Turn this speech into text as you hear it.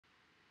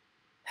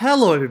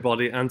Hello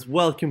everybody and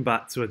welcome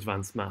back to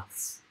Advanced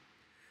Maths.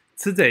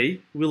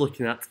 Today we're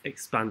looking at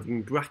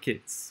expanding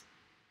brackets.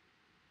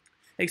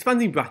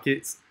 Expanding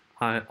brackets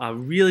are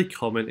really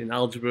common in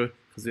algebra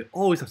because we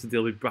always have to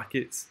deal with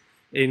brackets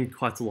in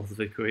quite a lot of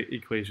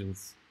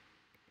equations.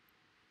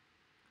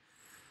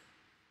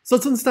 So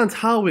to understand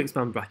how we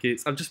expand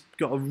brackets, I've just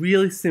got a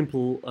really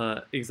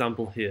simple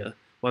example here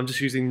where I'm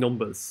just using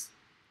numbers.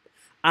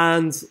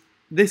 And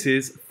this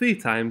is 3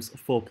 times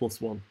 4 plus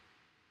 1.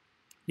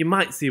 You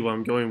might see where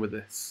I'm going with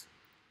this.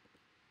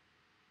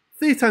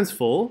 3 times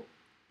 4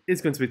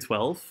 is going to be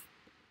 12,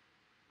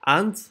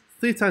 and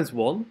 3 times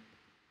 1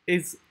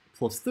 is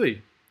plus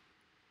 3.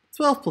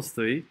 12 plus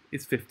 3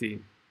 is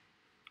 15,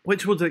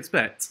 which would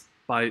expect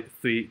by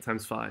 3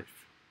 times 5.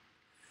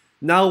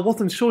 Now, what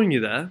I'm showing you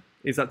there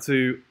is that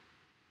to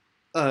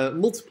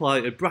multiply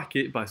a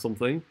bracket by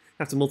something, you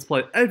have to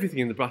multiply everything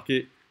in the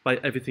bracket by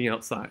everything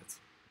outside.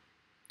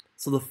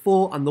 So the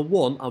 4 and the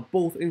 1 are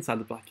both inside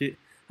the bracket,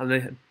 and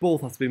they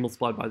both have to be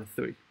multiplied by the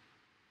 3.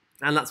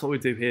 And that's what we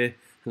do here,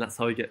 and that's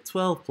how we get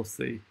 12 plus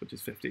 3, which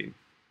is 15.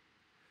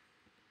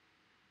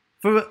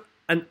 For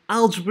an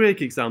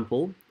algebraic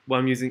example,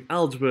 where I'm using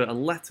algebra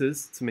and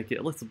letters to make it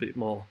a little bit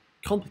more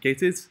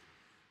complicated,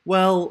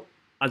 well,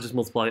 I just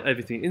multiply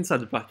everything inside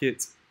the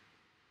bracket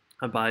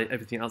and by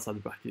everything outside the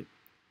bracket.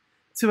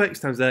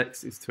 2x times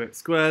x is 2x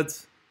squared.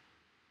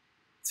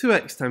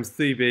 2x times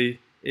 3b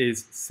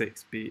is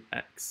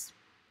 6bx.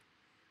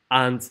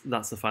 And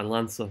that's the final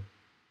answer.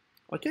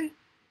 Okay.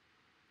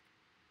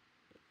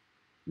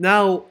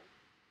 Now,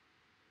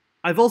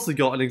 I've also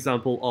got an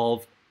example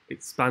of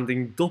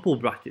expanding double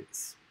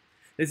brackets.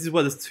 This is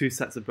where there's 2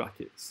 sets of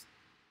brackets.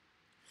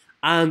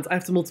 And I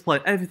have to multiply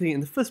everything in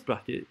the first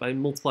bracket by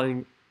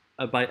multiplying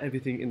by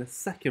everything in the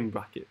second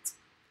bracket.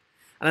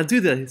 And I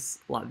do this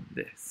like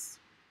this.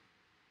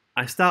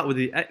 I start with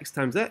the x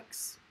times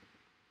x,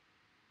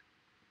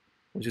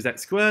 which is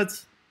x squared.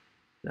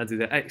 I do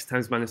the x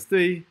times minus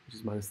 3, which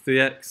is minus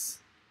 3x.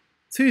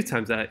 2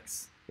 times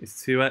x is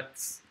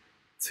 2x.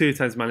 2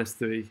 times minus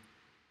 3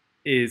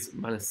 is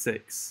minus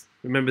 6.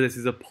 Remember, this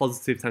is a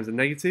positive times a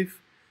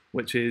negative,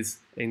 which is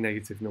a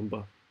negative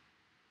number.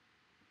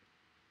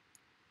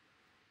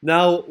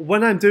 Now,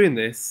 when I'm doing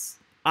this,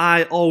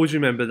 I always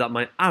remember that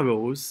my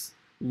arrows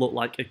look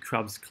like a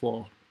crab's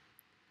claw.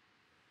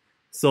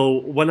 So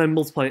when I'm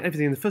multiplying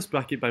everything in the first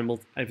bracket by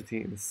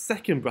everything in the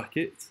second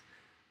bracket,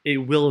 it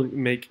will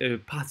make a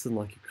pattern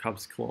like a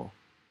crab's claw.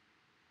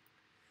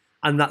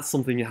 And that's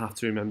something you have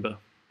to remember.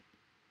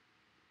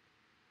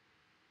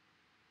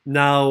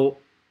 Now,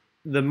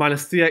 the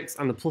minus 3x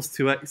and the plus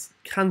 2x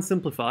can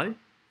simplify.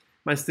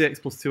 Minus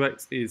 3x plus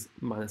 2x is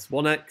minus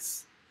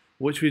 1x,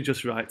 which we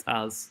just write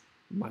as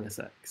minus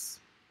x.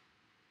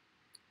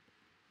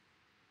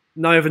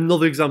 Now I have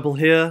another example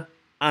here,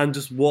 and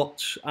just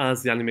watch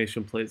as the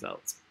animation plays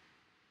out.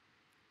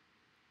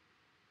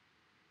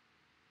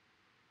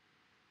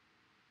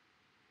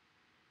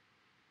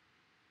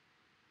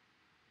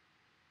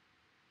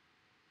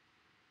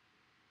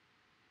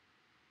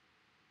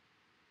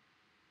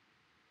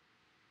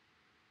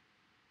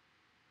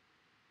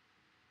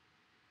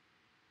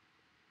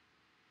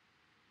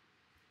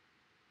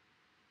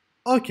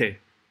 Okay,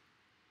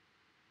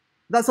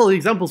 that's all the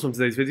examples from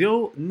today's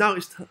video. Now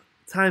it's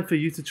time for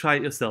you to try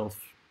it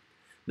yourself.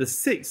 There's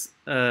 6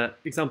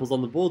 examples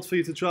on the board for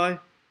you to try.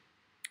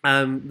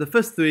 The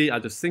first 3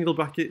 are just single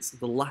brackets,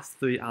 the last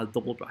 3 are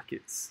double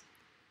brackets.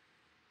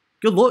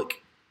 Good luck.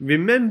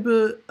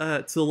 Remember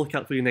to look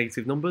out for your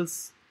negative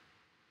numbers.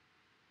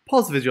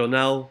 Pause the video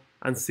now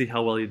and see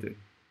how well you do.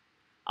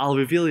 I'll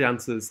reveal the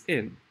answers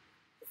in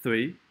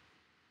 3,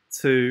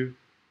 2,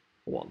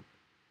 1.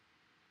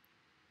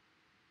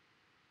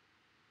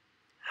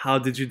 How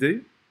did you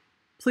do?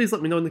 Please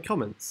let me know in the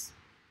comments.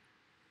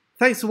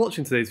 Thanks for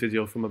watching today's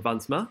video from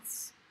Advanced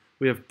Maths.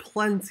 We have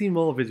plenty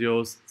more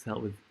videos to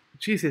help with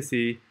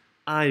GCSE,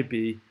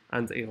 IB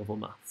and A-level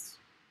maths.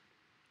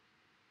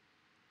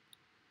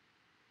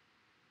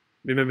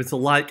 Remember to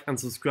like and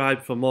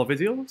subscribe for more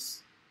videos.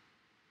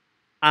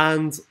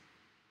 And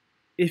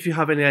if you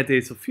have any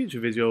ideas for future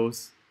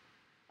videos,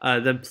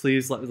 then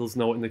please let us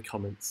know in the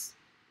comments.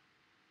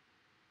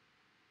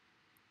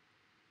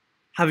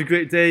 Have a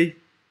great day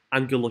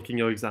and good luck in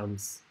your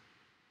exams.